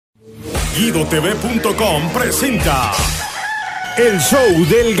GuidoTV.com presenta el Show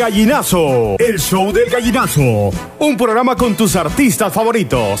del Gallinazo. El Show del Gallinazo. Un programa con tus artistas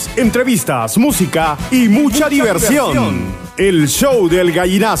favoritos, entrevistas, música y mucha diversión. El Show del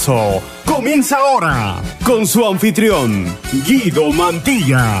Gallinazo comienza ahora con su anfitrión, Guido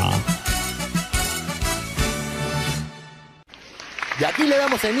Mantilla. Y aquí le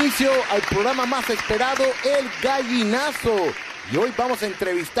damos inicio al programa más esperado, El Gallinazo. Y hoy vamos a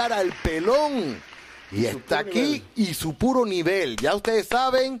entrevistar al Pelon. Y está aquí y su puro nivel. Ya ustedes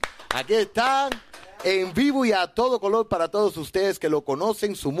saben, aquí está en vivo y a todo color para todos ustedes que lo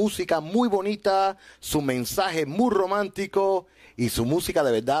conocen. Su música muy bonita, su mensaje muy romántico y su música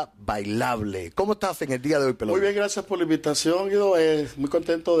de verdad bailable. ¿Cómo estás en el día de hoy, Pelon? Muy bien, gracias por la invitación, Guido. Muy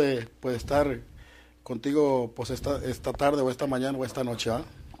contento de estar contigo pues esta tarde o esta mañana o esta noche, ¿ah?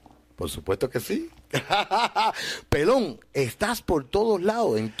 Por supuesto que sí. Pelón, estás por todos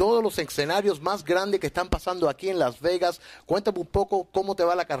lados, en todos los escenarios más grandes que están pasando aquí en Las Vegas. Cuéntame un poco cómo te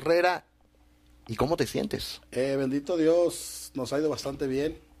va la carrera y cómo te sientes. Bendito Dios, nos ha ido bastante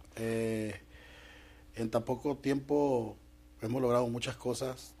bien. En tan poco tiempo hemos logrado muchas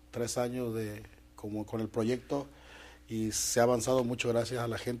cosas, 3 años como con el proyecto, y se ha avanzado mucho gracias a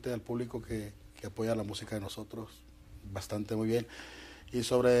la gente, al público que apoya la música de nosotros. Bastante muy bien. Y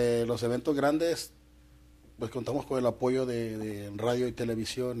sobre los eventos grandes, pues contamos con el apoyo de radio y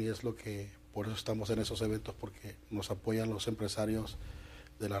televisión, y es por eso estamos en esos eventos, porque nos apoyan los empresarios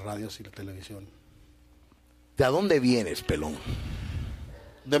de las radios y la televisión. ¿De dónde vienes, Pelón?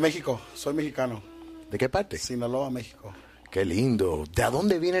 De México, soy mexicano. ¿De qué parte? Sinaloa, México. Qué lindo. ¿De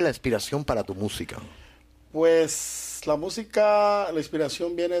dónde viene la inspiración para tu música? Pues la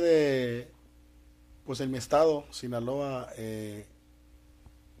inspiración viene pues en mi estado, Sinaloa.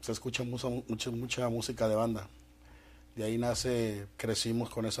 Se escucha mucha música de banda. De ahí crecí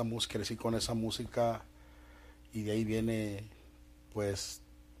con esa música, y de ahí viene pues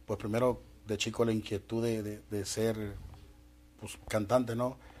primero de chico la inquietud de ser pues cantante,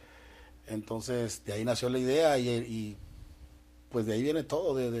 ¿no? Entonces de ahí nació la idea y pues de ahí viene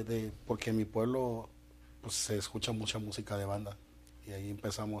todo, porque en mi pueblo pues se escucha mucha música de banda, y ahí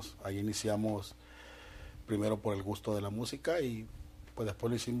iniciamos primero por el gusto de la música, y pues después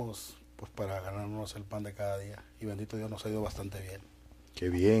lo hicimos pues para ganarnos el pan de cada día, y bendito Dios nos ha ido bastante bien. Qué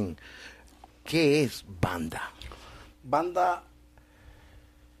bien. ¿Qué es banda? Banda,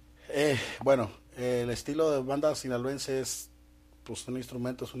 el estilo de banda sinaloense es pues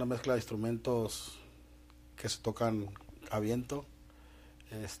una mezcla de instrumentos que se tocan a viento,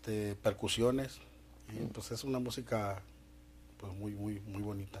 percusiones, y pues es una música pues muy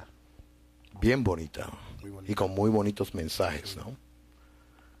bonita. Bien bonita. Muy bonita. Y con muy bonitos mensajes, ¿no?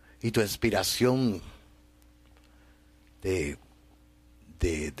 Y tu inspiración de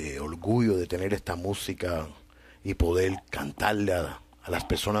orgullo de tener esta música y poder cantarle a las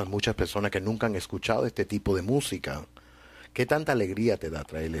personas, muchas personas que nunca han escuchado este tipo de música. ¿Qué tanta alegría te da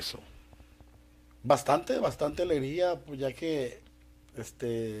traer eso? Bastante alegría, pues ya que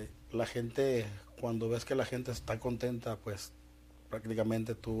la gente, cuando ves que la gente está contenta, pues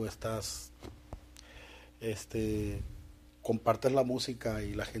prácticamente tú estás compartes la música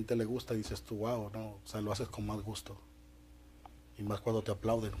y la gente le gusta, y dices tú, wow, ¿no? O sea, lo haces con más gusto, y más cuando te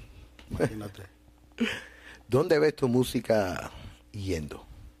aplauden, imagínate. ¿Dónde ves tu música yendo?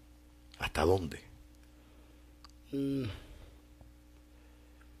 ¿Hasta dónde?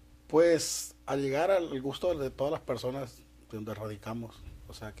 Pues a llegar al gusto de todas las personas de donde radicamos,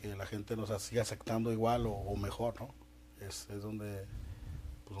 o sea, que la gente nos siga aceptando igual o mejor, ¿no? Es donde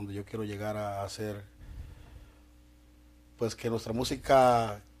yo quiero llegar a hacer, pues que nuestra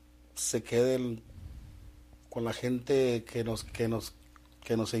música se quede con la gente que nos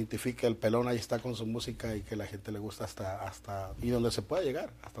identifique. El Pelón ahí está con su música, y que la gente le gusta hasta y donde se pueda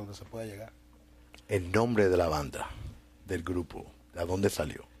llegar, hasta donde se pueda llegar. El nombre de la banda, del grupo, ¿de dónde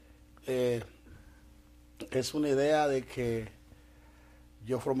salió? Es una idea de que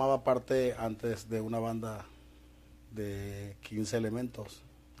yo formaba parte antes de una banda de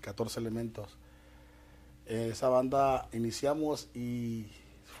 14 elementos. Esa banda iniciamos y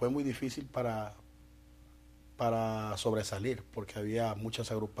fue muy difícil para sobresalir, porque había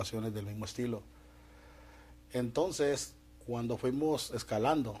muchas agrupaciones del mismo estilo. Entonces, cuando fuimos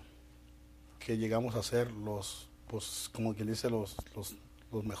escalando, que llegamos a ser pues como quien dice, los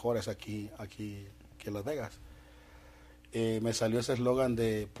mejores aquí en Las Vegas, me salió ese eslogan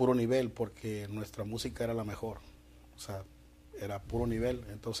de puro nivel, porque nuestra música era la mejor, o sea, era puro nivel.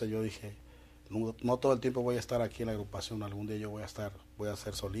 Entonces yo dije, no todo el tiempo voy a estar aquí en la agrupación, algún día yo voy a ser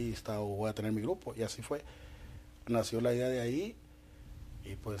solista o voy a tener mi grupo, y así fue. Nació la idea de ahí,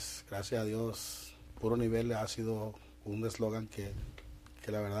 Y pues gracias a Dios, puro nivel ha sido un eslogan que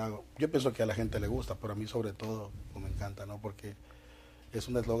la verdad, yo pienso que a la gente le gusta, pero a mí sobre todo pues, me encanta, ¿no? Porque es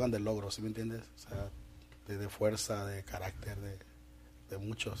un eslogan de logro, ¿sí me entiendes? O sea, de fuerza, de carácter, de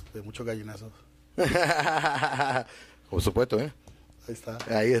muchos gallinazos. Por supuesto, ¿eh? Ahí está.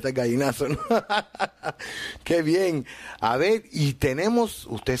 Ahí está el gallinazo, ¿no? Qué bien. A ver, y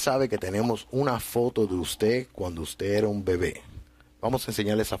usted sabe que tenemos una foto de usted cuando usted era un bebé. Vamos a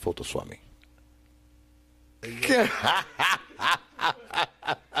enseñarle esa foto, Swami.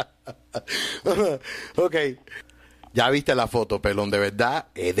 Ok. Ya viste la foto, Pelón, de verdad,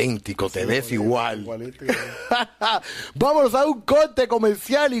 idéntico, te ves igual. Igualito. Vámonos a un corte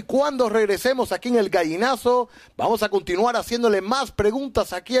comercial y cuando regresemos aquí en El Gallinazo, vamos a continuar haciéndole más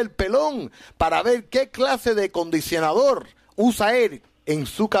preguntas aquí al Pelón para ver qué clase de acondicionador usa él en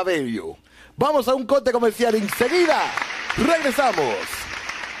su cabello. Vamos a un corte comercial, enseguida regresamos.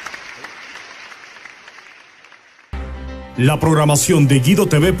 La programación de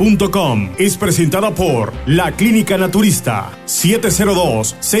GuidoTV.com es presentada por La Clínica Naturista,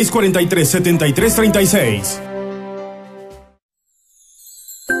 702-643-7336.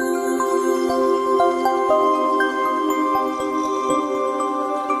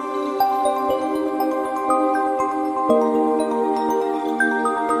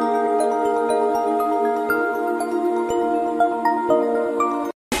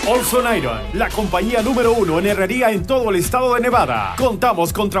 Olson Iron, la compañía número 1 en herrería en todo el estado de Nevada.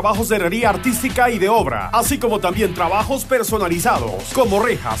 Contamos con trabajos de herrería artística y de obra, así como también trabajos personalizados, como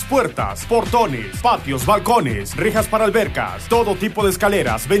rejas, puertas, portones, patios, balcones, rejas para albercas, todo tipo de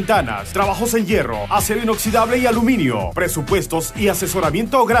escaleras, ventanas, trabajos en hierro, acero inoxidable y aluminio, presupuestos y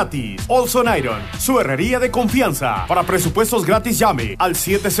asesoramiento gratis. Olson Iron, su herrería de confianza. Para presupuestos gratis llame al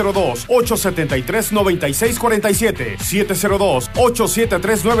 702-873-9647,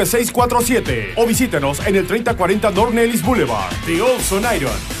 702-873-9647 o visítenos en el 3040 North Nellis Boulevard. The Olson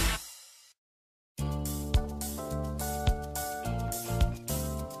Iron.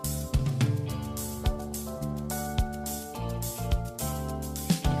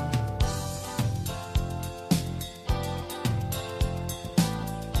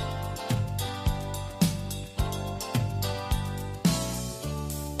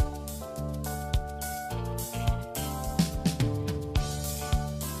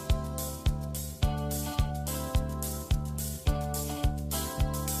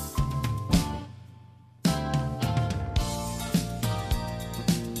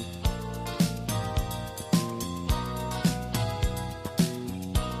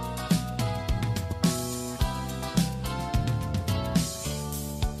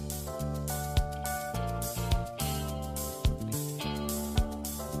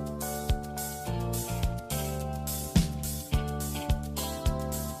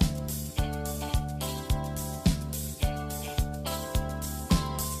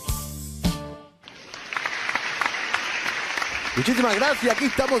 Muchísimas gracias, aquí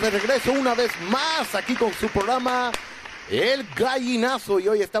estamos de regreso una vez más, aquí con su programa El Gallinazo, y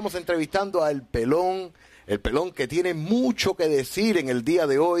hoy estamos entrevistando al Pelón, el Pelón que tiene mucho que decir en el día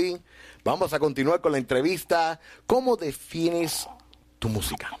de hoy. Vamos a continuar con la entrevista. ¿Cómo defines tu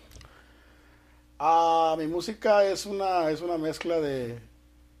música? Mi música es una mezcla de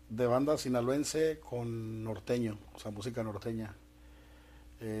banda sinaloense con norteño, o sea, música norteña.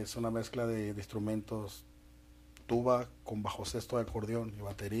 Es una mezcla de instrumentos, tuba con bajo sexto de acordeón y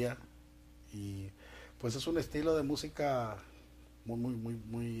batería, y pues es un estilo de música muy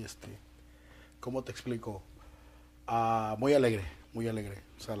 ¿cómo te explico? Muy alegre, o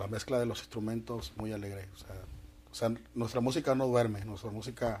sea, la mezcla de los instrumentos muy alegre, o sea, nuestra música no duerme, nuestra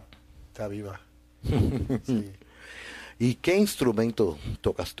música está viva. Sí. ¿Y qué instrumento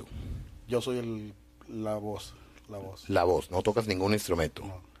tocas tú? Yo soy la voz. La voz, no tocas ningún instrumento.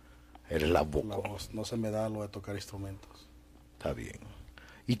 No. Eres la voz. La voz, no se me da lo de tocar instrumentos. Está bien.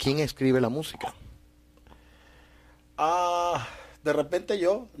 ¿Y quién escribe la música? De repente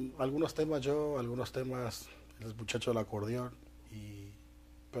yo, algunos temas el muchacho del acordeón,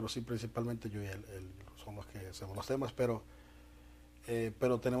 pero sí, principalmente yo y él son los que hacemos los temas, pero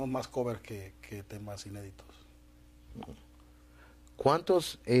tenemos más cover que temas inéditos.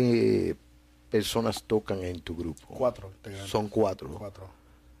 ¿Cuántas personas tocan en tu grupo? 4 integrantes. Son 4. 4.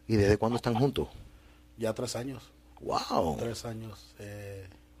 ¿Y desde cuándo están juntos? Ya 3 años. ¡Wow! 3 años. 3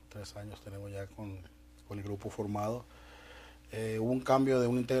 años tenemos ya con el grupo formado. Hubo un cambio de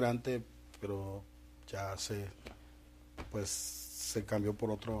un integrante, pero ya se cambió por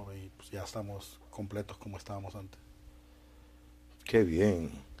otro y pues ya estamos completos como estábamos antes. ¡Qué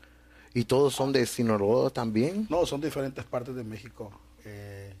bien! ¿Y todos son de Sinaloa también? No, son diferentes partes de México.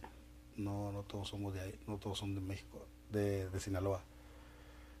 No todos somos de ahí, no todos son de México, de Sinaloa.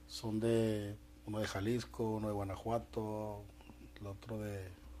 Son uno de Jalisco, uno de Guanajuato, el otro de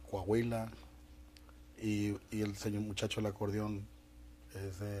Coahuila, y el señor muchacho del acordeón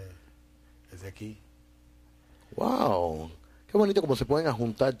es de aquí. ¡Wow! Qué bonito como se pueden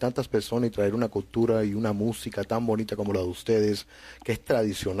juntar tantas personas y traer una cultura y una música tan bonita como la de ustedes, que es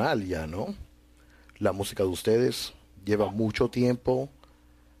tradicional ya, ¿no? La música de ustedes lleva mucho tiempo,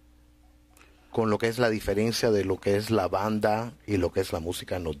 con lo que es la diferencia de lo que es la banda y lo que es la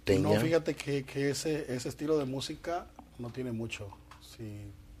música norteña. No, fíjate que ese estilo de música no tiene mucho.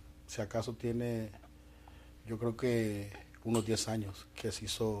 Si acaso tiene, yo creo que unos 10 años que se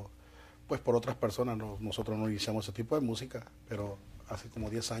hizo, pues por otras personas. Nosotros no iniciamos ese tipo de música, pero hace como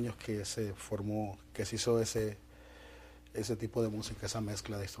 10 años que se formó, que se hizo ese tipo de música, esa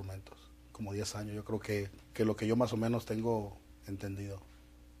mezcla de instrumentos. Como 10 años, yo creo que lo que yo más o menos tengo entendido.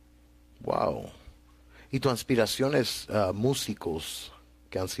 Wow. ¿Y tus inspiraciones, músicos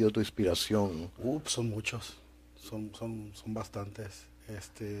que han sido tu inspiración? Son muchos, son bastantes.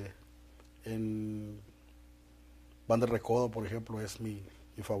 En Banda de Recodo, por ejemplo, es mi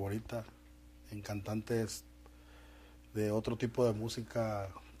favorita. En cantantes de otro tipo de música,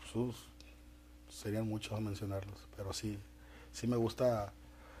 serían muchos a mencionarlos, pero sí me gusta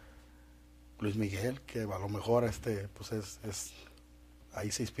Luis Miguel, que a lo mejor pues es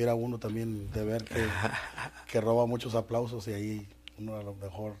ahí se inspira uno también de ver que roba muchos aplausos, y ahí uno a lo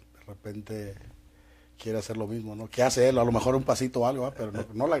mejor de repente quiere hacer lo mismo, ¿no? ¿Qué hace él? A lo mejor un pasito o algo, ¿eh? Pero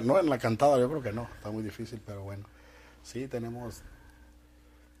no en la cantada, yo creo que no, está muy difícil, pero bueno. Sí, tenemos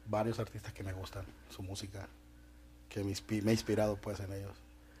varios artistas que me gustan, su música, que me he inspirado pues en ellos.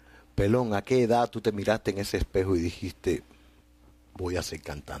 Pelón, ¿a qué edad tú te miraste en ese espejo y dijiste, voy a ser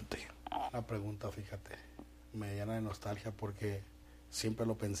cantante? Una pregunta, fíjate, me llena de nostalgia porque siempre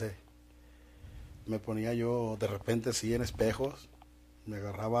lo pensé. Me ponía yo de repente sí en espejos, me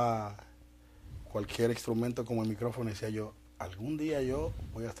agarraba cualquier instrumento como el micrófono y decía yo, algún día yo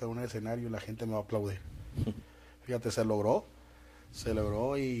voy a estar en un escenario y la gente me va a aplaudir. Fíjate, se logró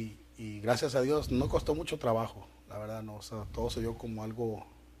y gracias a Dios no costó mucho trabajo, la verdad no, o sea, todo se dio como algo,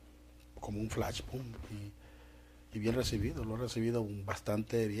 como un flash, pum, y bien recibido, lo he recibido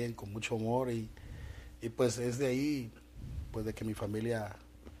bastante bien, con mucho amor y pues es de ahí, pues de que mi familia,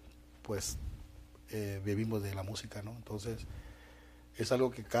 pues vivimos de la música, ¿no? Entonces es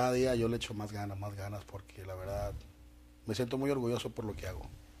algo que cada día yo le echo más ganas, porque la verdad me siento muy orgulloso por lo que hago,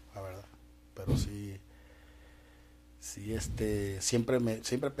 la verdad, pero sí, siempre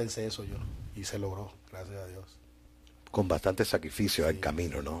pensé eso yo, y se logró, gracias a Dios. Con bastante sacrificio al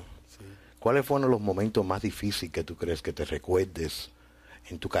camino, ¿no? Sí. ¿Cuáles fueron los momentos más difíciles que tú crees que te recuerdes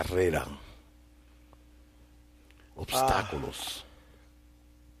en tu carrera? Obstáculos.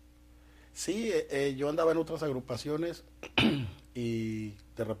 Sí, yo andaba en otras agrupaciones y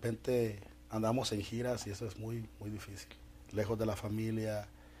de repente andamos en giras y eso es muy, muy difícil. Lejos de la familia,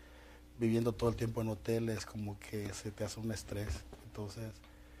 viviendo todo el tiempo en hoteles, como que se te hace un estrés. Entonces,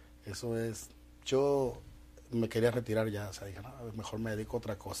 eso es... Yo me quería retirar ya, o sea, dije, no, mejor me dedico a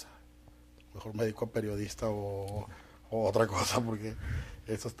otra cosa. Mejor me dedico a periodista o otra cosa, porque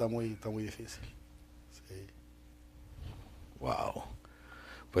esto está muy difícil. Sí. Wow.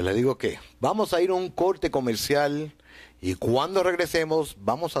 Pues le digo que vamos a ir a un corte comercial y cuando regresemos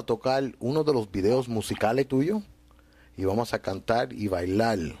vamos a tocar uno de los videos musicales tuyos y vamos a cantar y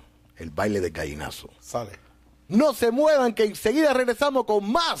bailar el baile del gallinazo. Sale. No se muevan, que enseguida regresamos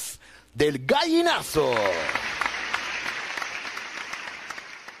con más del gallinazo.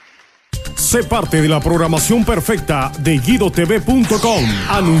 Sé parte de la programación perfecta de guidotv.com,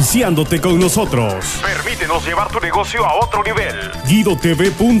 anunciándote con nosotros. Permítenos llevar tu negocio a otro nivel.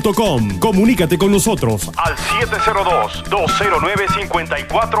 guidotv.com, comunícate con nosotros al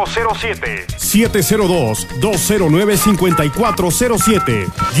 702-209-5407.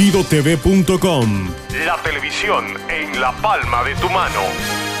 702-209-5407. guidotv.com. La televisión en la palma de tu mano.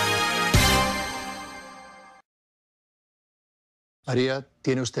 María,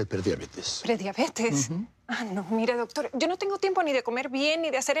 tiene usted prediabetes. ¿Prediabetes? Ah, no, mire, doctor, yo no tengo tiempo ni de comer bien ni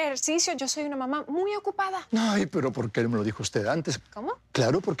de hacer ejercicio. Yo soy una mamá muy ocupada. Ay, pero ¿por qué no me lo dijo usted antes? ¿Cómo?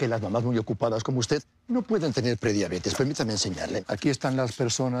 Claro, porque las mamás muy ocupadas como usted no pueden tener prediabetes. Permítame enseñarle. Aquí están las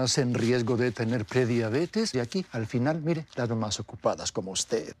personas en riesgo de tener prediabetes. Y aquí, al final, mire, las mamás ocupadas como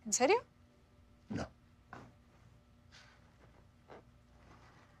usted. ¿En serio? No.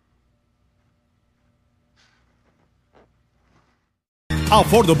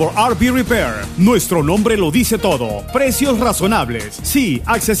 Affordable RV Repair. Nuestro nombre lo dice todo. Precios razonables, sí,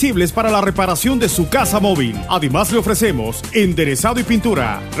 accesibles para la reparación de su casa móvil. Además le ofrecemos enderezado y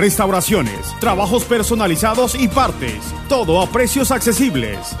pintura, restauraciones, trabajos personalizados y partes. Todo a precios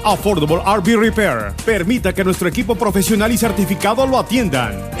accesibles. Affordable RV Repair. Permita que nuestro equipo profesional y certificado lo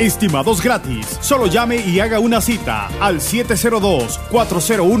atiendan. Estimados gratis. Solo llame y haga una cita al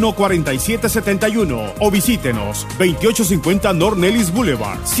 702-401-4771 o visítenos 2850 North Nellis Boulevard.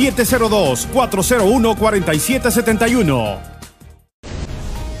 702-401-4771.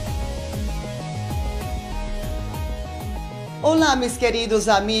 Hola mis queridos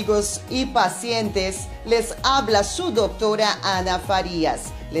amigos y pacientes, les habla su doctora Ana Farías.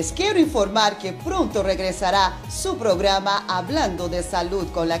 Les quiero informar que pronto regresará su programa Hablando de Salud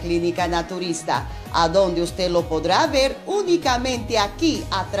con la Clínica Naturista, a donde usted lo podrá ver únicamente aquí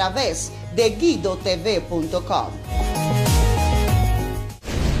a través de guidotv.com.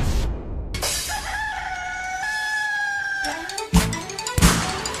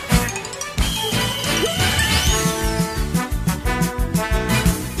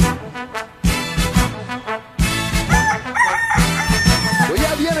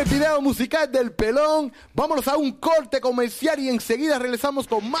 Musical del Pelón. Vámonos a un corte comercial y enseguida regresamos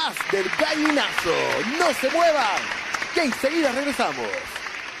con más del Gallinazo. No se muevan, que enseguida regresamos.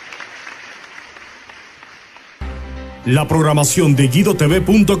 La programación de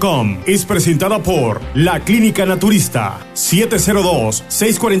guidotv.com es presentada por la Clínica Naturista.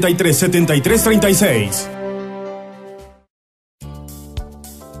 702-643-7336.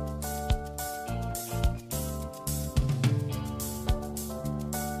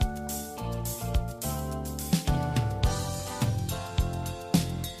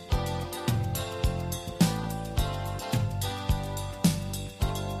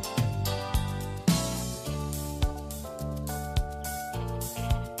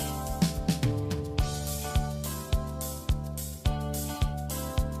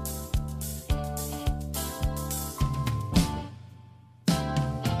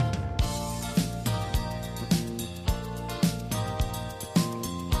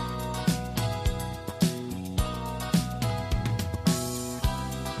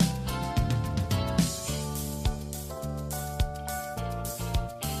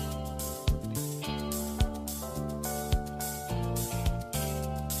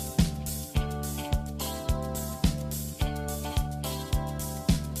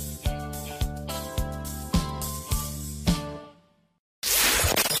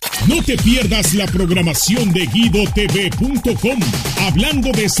 No te pierdas la programación de guidotv.com,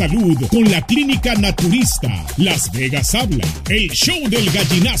 hablando de salud con la Clínica Naturista, Las Vegas Habla, el Show del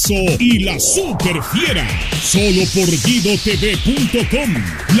Gallinazo y la Super Fiera. Solo por guidotv.com,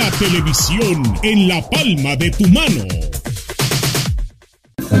 la televisión en la palma de tu mano.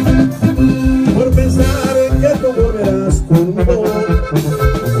 Por pensar en que tú volverás conmigo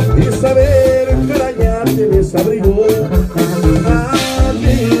y saber que arañarte me desabrigó.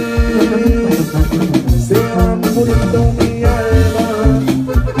 Se va muriendo mi alma,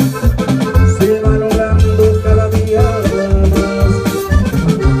 se va logrando cada día más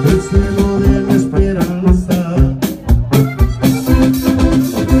el cielo de mi esperanza,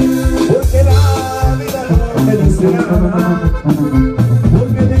 porque la vida no me dice nada,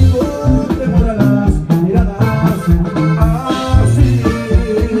 porque tengo temor a las miradas, así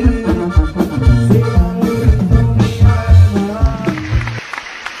se va muriendo mi alma.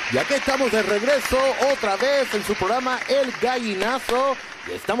 Ya que estamos de regreso otra vez en su programa El Gallinazo,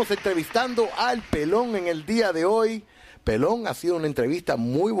 y estamos entrevistando al Pelón en el día de hoy. Pelón, ha sido una entrevista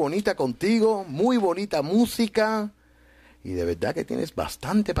muy bonita contigo, muy bonita música, y de verdad que tienes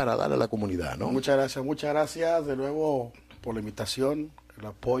bastante para dar a la comunidad, ¿no? Muchas gracias de nuevo por la invitación, el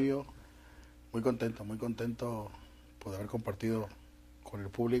apoyo. Muy contento por haber compartido con el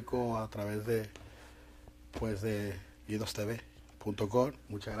público a través de guidostv.com.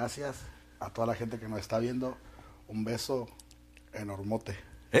 Muchas gracias a toda la gente que nos está viendo. Un beso enormote.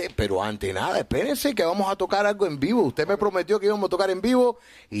 Pero ante nada, espérense que vamos a tocar algo en vivo. Usted me prometió que íbamos a tocar en vivo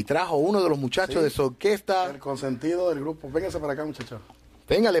y trajo uno de los muchachos de su orquesta. El consentido del grupo. Véngase para acá, muchachos.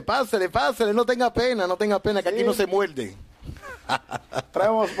 Véngale, pásele, no tenga pena, que aquí no se muerde.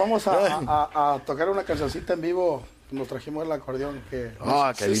 Vamos a tocar una cancioncita en vivo. Nos trajimos el acordeón. Qué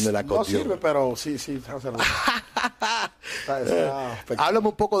lindo el acordeón. No sirve, pero sí, está Háblame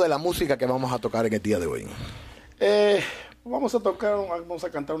un poco de la música que vamos a tocar en el día de hoy. Vamos a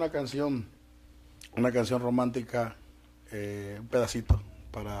cantar una canción romántica, un pedacito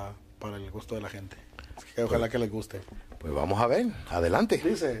para el gusto de la gente. Así que ojalá que les guste. Pues vamos a ver, adelante.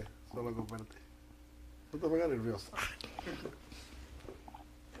 Dice, solo comparte. No te pongas nervioso.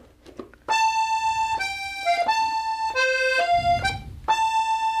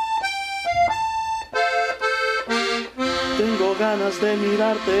 ganas de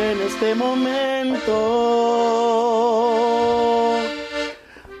mirarte en este momento,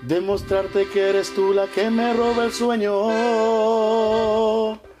 demostrarte que eres tú la que me roba el sueño.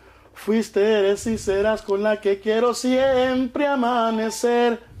 Fuiste, eres y serás con la que quiero siempre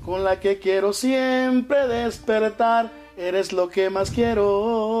amanecer, con la que quiero siempre despertar. Eres lo que más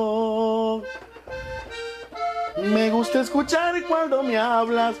quiero. Me gusta escuchar cuando me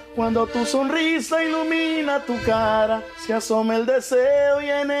hablas, cuando tu sonrisa ilumina tu cara. Se asoma el deseo y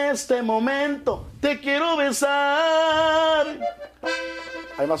en este momento te quiero besar.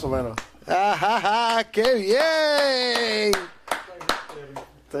 Ahí más o menos. ¡Ajá! ¡Qué bien!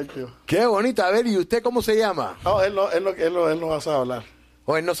 Thank you. ¡Qué bonito! A ver, ¿y usted cómo se llama? No, él no va a saber hablar.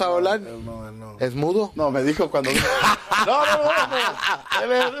 ¿O él no sabe hablar? Él no. ¿Es mudo? No, me dijo cuando... No.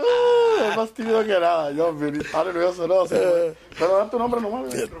 Él es más tímido que nada. Yo, nervioso, no. Pero da tu nombre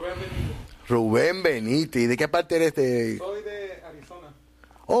nomás. Rubén Benítez. ¿Y de qué parte eres de...? Soy de Arizona.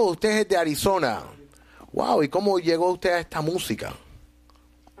 Oh, usted es de Arizona. Wow, ¿y cómo llegó usted a esta música?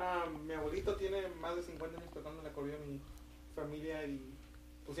 Mi abuelito tiene más de 50 años tocando el acordeón y mi familia y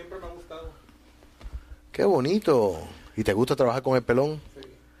pues siempre me ha gustado. ¡Qué bonito! ¿Y te gusta trabajar con el Pelón? Sí.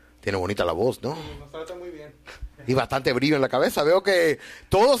 Tiene bonita la voz, ¿no? Sí, nos trata muy bien. Y bastante brillo en la cabeza. Veo que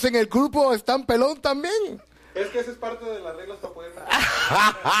todos en el grupo están Pelón también. Es que esa es parte de las reglas para poder...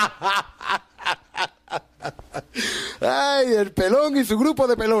 ¡Ay, el Pelón y su grupo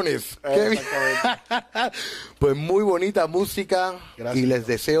de pelones! ¡Qué bien! Pues muy bonita música. Gracias. Y les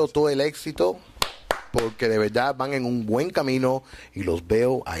deseo todo el éxito, porque de verdad van en un buen camino y los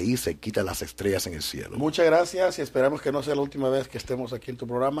veo ahí cerquita las estrellas en el cielo. Muchas gracias y esperamos que no sea la última vez que estemos aquí en tu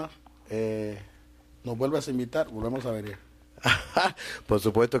programa. Nos vuelvas a invitar, volvemos a venir. Por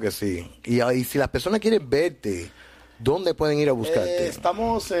supuesto que sí. Y si las personas quieren verte, ¿dónde pueden ir a buscarte?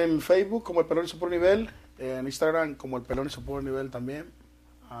 Estamos en Facebook como El Pelón y su puro nivel, en Instagram como El Pelón y su puro nivel también.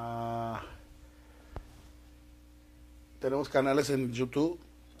 Tenemos canales en YouTube,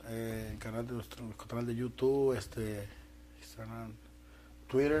 nuestro canal de YouTube, Instagram,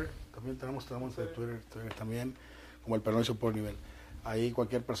 Twitter, también tenemos Twitter también, como El Pelón y su puro nivel. Ahí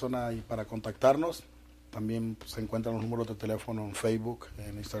cualquier persona ahí para contactarnos, también se encuentran los números de teléfono en Facebook,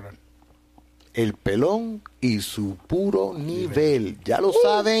 en Instagram. El Pelón y su puro nivel. Ya lo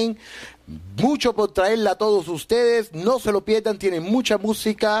saben, mucho por traerla a todos ustedes. No se lo pierdan, tienen mucha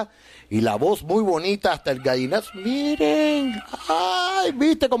música y la voz muy bonita, hasta el gallinazo. Miren, ay,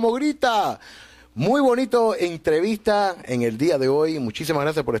 viste cómo grita. Muy bonito entrevista en el día de hoy. Muchísimas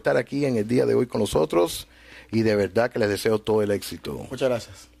gracias por estar aquí en el día de hoy con nosotros y de verdad que les deseo todo el éxito. Muchas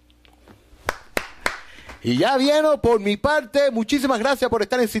gracias. Y ya vieron, por mi parte, muchísimas gracias por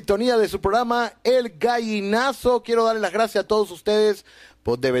estar en sintonía de su programa El Gallinazo. Quiero darles las gracias a todos ustedes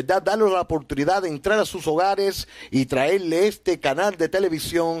por de verdad darles la oportunidad de entrar a sus hogares y traerle este canal de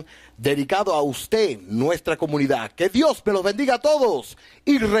televisión dedicado a usted, nuestra comunidad. Que Dios me los bendiga a todos.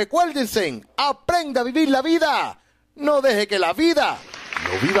 Y recuérdense, aprenda a vivir la vida. No deje que la vida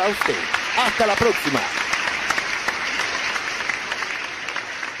lo viva a usted. Hasta la próxima.